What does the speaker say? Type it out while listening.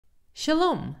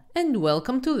Shalom and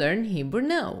welcome to Learn Hebrew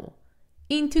Now.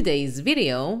 In today's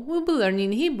video, we'll be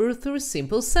learning Hebrew through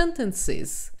simple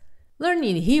sentences.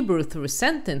 Learning Hebrew through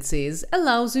sentences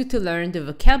allows you to learn the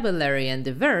vocabulary and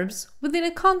the verbs within a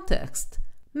context,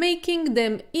 making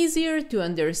them easier to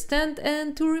understand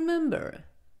and to remember.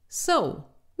 So,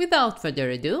 without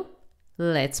further ado,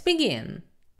 let's begin.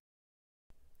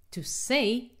 To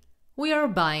say we are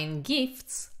buying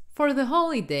gifts for the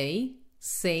holiday,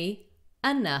 say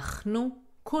אנחנו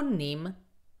קונים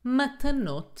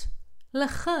מתנות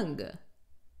לחג.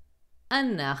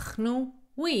 אנחנו,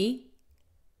 we,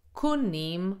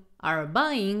 קונים are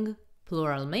buying,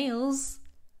 plural males,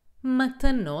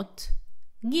 מתנות,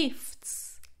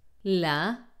 gifts,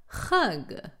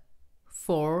 לחג,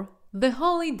 for the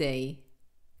holiday.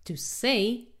 To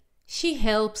say she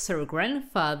helps her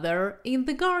grandfather in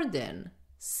the garden.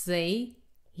 say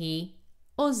היא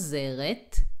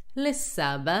עוזרת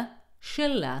לסבא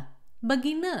שלה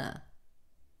בגינה.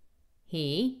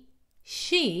 היא,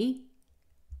 she,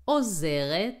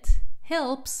 עוזרת,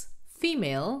 helps,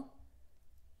 female,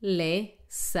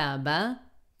 לסבא,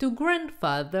 to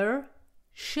grandfather,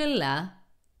 שלה,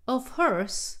 of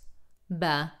hers,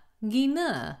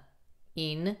 בגינה,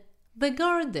 in the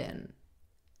garden.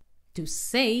 To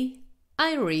say,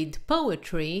 I read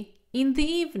poetry in the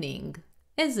evening.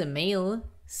 As a male,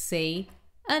 say,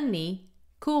 אני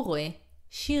קורא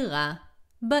שירה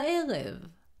בערב.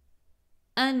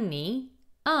 אני,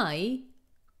 I,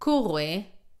 קורא,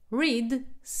 read,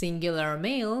 singular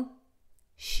male,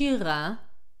 שירה,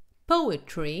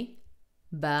 poetry,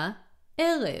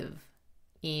 בערב,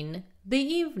 in the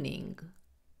evening.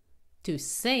 To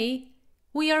say,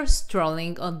 we are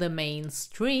strolling on the main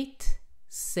street,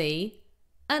 say,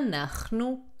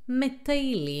 אנחנו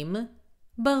מטיילים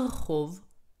ברחוב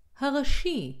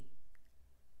הראשי.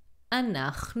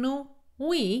 אנחנו,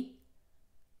 we,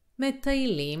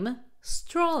 מטיילים,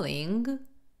 strolling,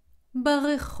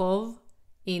 ברחוב,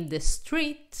 in the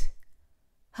street,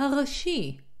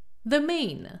 הראשי, the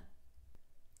main.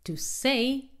 To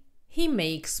say, he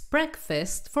makes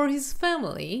breakfast for his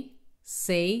family,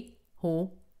 say,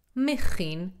 הוא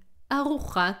מכין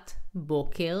ארוחת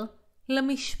בוקר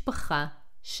למשפחה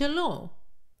שלו.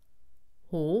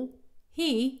 הוא, he,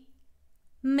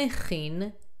 מכין,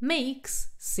 makes,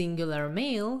 singular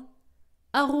male,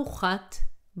 ארוחת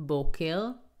בוקר,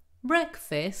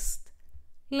 breakfast,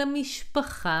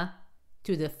 למשפחה,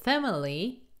 to the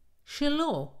family,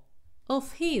 שלו,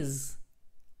 of his.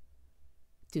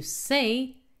 To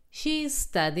say, she is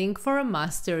studying for a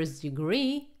master's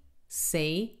degree,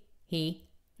 say, היא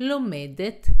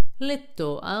לומדת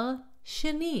לתואר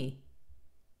שני.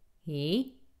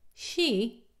 היא,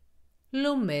 she,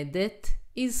 לומדת,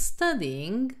 is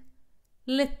studying,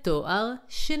 לתואר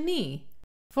שני,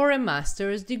 for a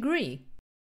master's degree.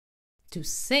 To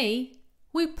say,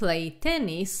 we play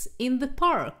tennis in the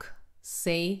park.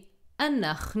 say,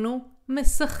 אנחנו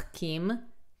משחקים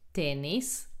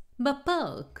טניס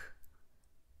בפארק.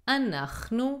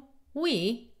 אנחנו,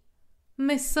 we,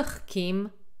 משחקים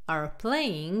are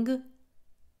playing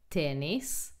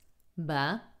tennis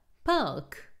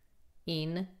בפארק,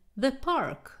 in the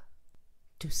park.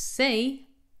 To say,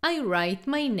 I write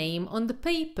my name on the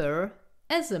paper.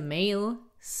 As a male,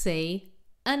 say,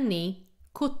 אני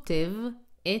כותב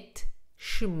את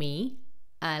שמי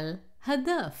על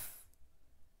הדף.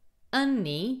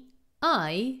 אני,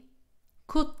 I,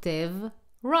 כותב,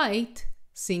 write,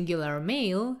 singular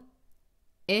male,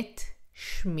 את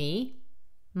שמי,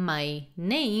 my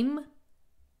name,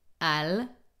 על,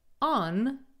 on,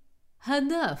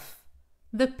 הדף,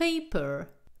 the paper.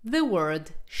 The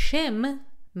word שם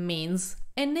means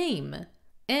a name,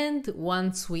 and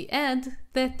once we add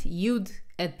that yud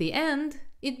at the end,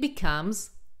 it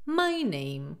becomes my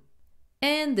name.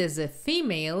 And as a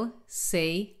female,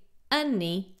 say,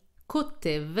 אני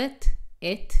כותבת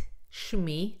את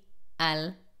שמי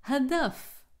על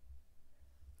הדף.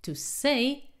 To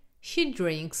say, she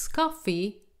drinks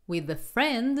coffee with a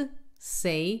friend,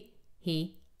 say,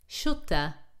 היא שותה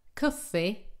קפה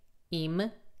עם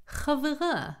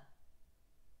חברה.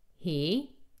 היא,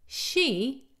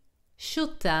 she,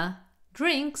 שותה,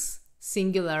 drinks,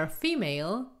 singular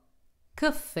female,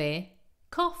 קפה,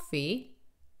 coffee,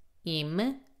 עם,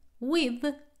 with,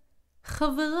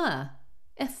 חברה,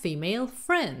 a female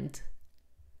friend.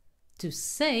 To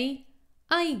say,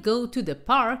 I go to the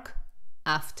park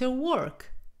after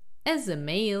work. As a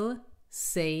male,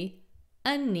 say,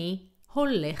 אני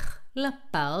הולך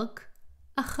לפארק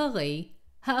אחרי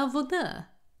העבודה.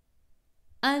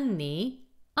 אני,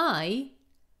 I,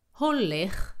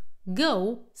 הולך,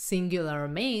 go, singular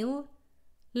male,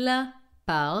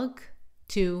 לפארק,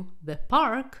 to the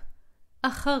park,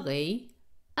 אחרי,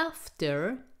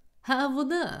 after,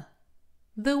 העבודה,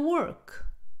 the work.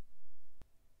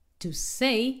 To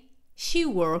say she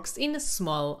works in a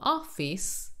small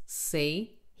office, say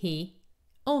היא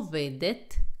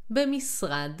עובדת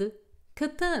במשרד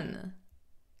קטן.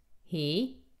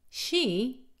 היא,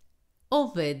 she,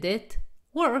 עובדת,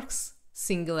 works,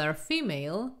 singular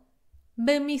female,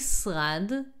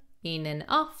 במשרד, in an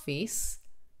office,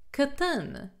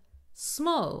 קטן,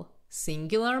 small,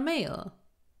 singular male.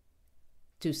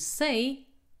 To say,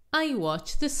 I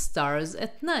watch the stars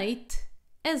at night,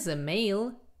 as a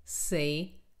male,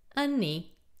 say,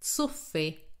 אני צופה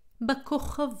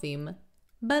בכוכבים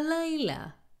בלילה.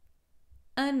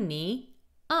 אני,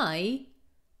 I,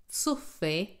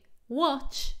 צופה,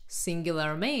 watch,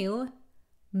 singular male,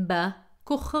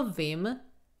 בכוכבים,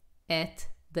 at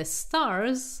the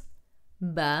stars,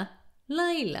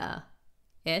 בלילה,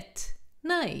 at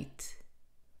night.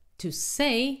 To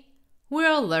say, we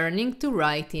are learning to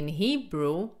write in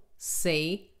Hebrew,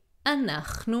 say,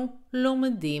 אנחנו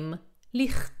לומדים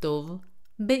לכתוב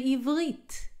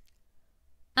בעברית.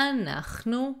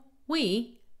 אנחנו, we,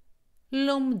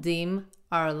 לומדים,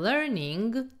 are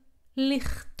learning,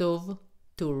 לכתוב,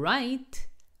 to write,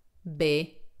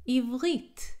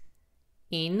 בעברית,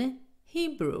 in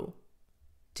Hebrew.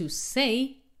 To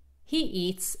say, he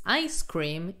eats ice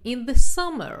cream in the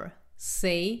summer,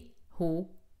 say,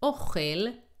 הוא אוכל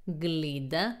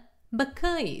גלידה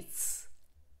בקיץ.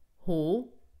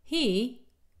 הוא, he,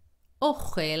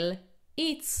 אוכל,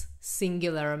 eats,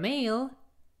 singular male,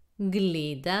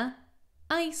 גלידה,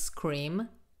 ice cream,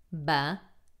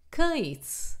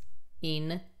 בקיץ,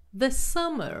 in the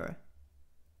summer.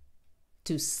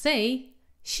 To say,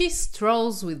 she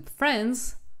strolls with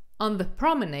friends on the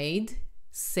promenade,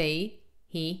 say,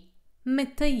 היא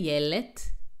מטיילת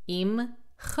עם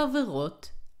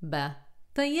חברות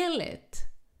בטיילת.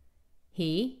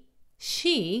 היא,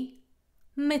 she,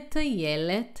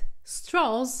 מטיילת,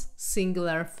 strolls,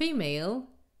 singular female,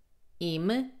 עם,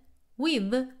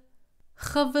 with,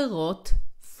 חברות,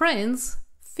 friends,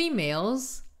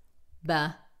 females,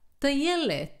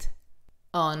 בטיילת,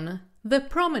 on the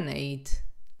promenade.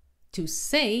 To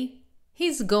say,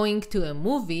 he's going to a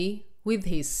movie with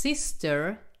his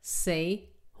sister, say,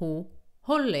 הוא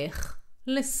הולך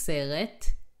לסרט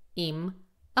עם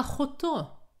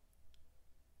אחותו.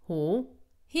 הוא,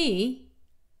 he,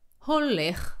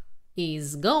 הולך,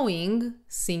 is going,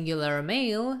 singular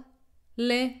male,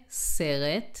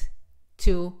 לסרט,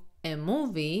 to a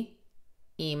movie,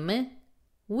 עם,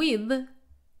 with,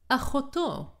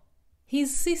 אחותו, his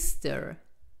sister.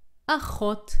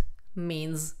 אחות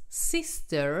means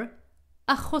sister,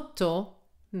 אחותו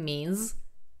means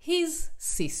his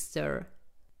sister.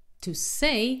 To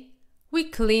say, we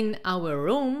clean our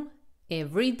room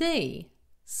every day.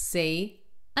 say,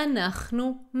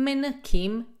 אנחנו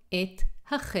מנקים את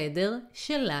החדר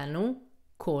שלנו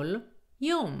כל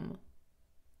יום.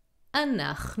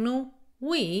 אנחנו,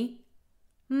 we,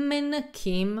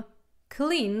 מנקים,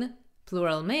 clean,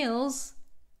 plural males,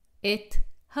 את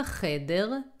החדר,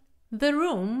 the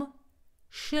room,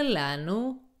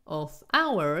 שלנו, of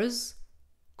ours,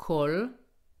 כל,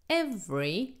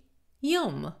 every,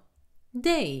 יום,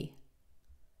 day.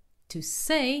 To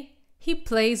say, he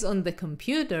plays on the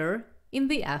computer in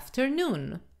the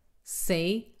afternoon.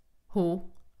 say, הוא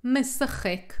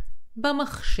משחק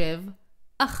במחשב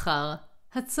אחר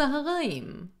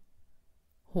הצהריים.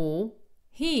 הוא,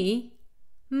 he,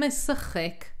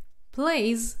 משחק,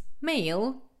 plays,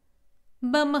 male,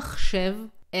 במחשב,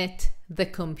 at the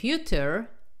computer,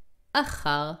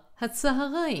 אחר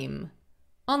הצהריים,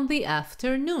 on the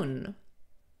afternoon.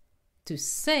 To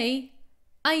say,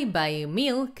 I buy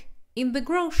milk in the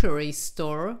grocery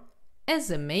store,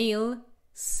 as a male,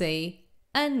 say,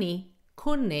 אני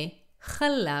קונה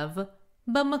חלב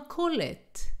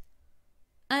במכולת.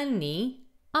 אני,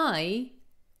 I,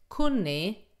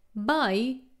 קונה,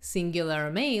 buy,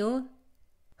 singular male,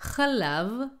 חלב,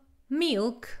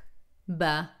 milk,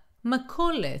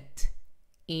 במכולת,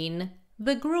 in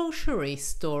the grocery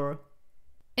store.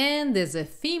 And as a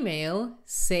female,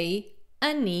 say,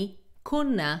 אני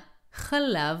קונה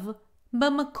חלב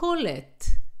במכולת.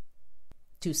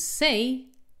 To say,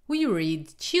 we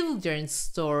read children's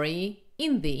story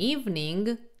in the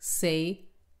evening, say,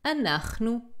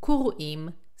 אנחנו קוראים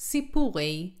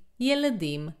סיפורי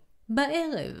ילדים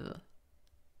בערב.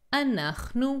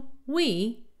 אנחנו,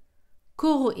 we,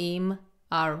 קוראים,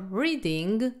 are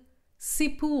reading,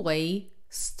 סיפורי,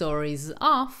 stories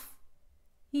of,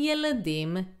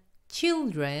 ילדים,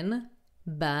 children,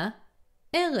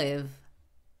 בערב,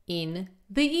 in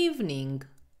the evening.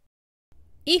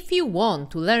 If you want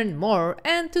to learn more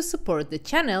and to support the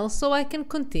channel so I can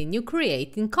continue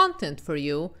creating content for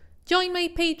you, join my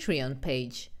Patreon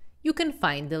page. You can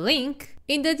find the link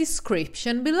in the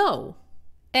description below.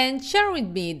 And share with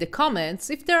me in the comments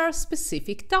if there are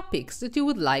specific topics that you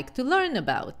would like to learn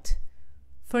about.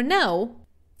 For now,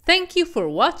 thank you for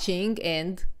watching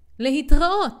and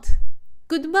להתראות.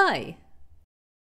 Goodbye.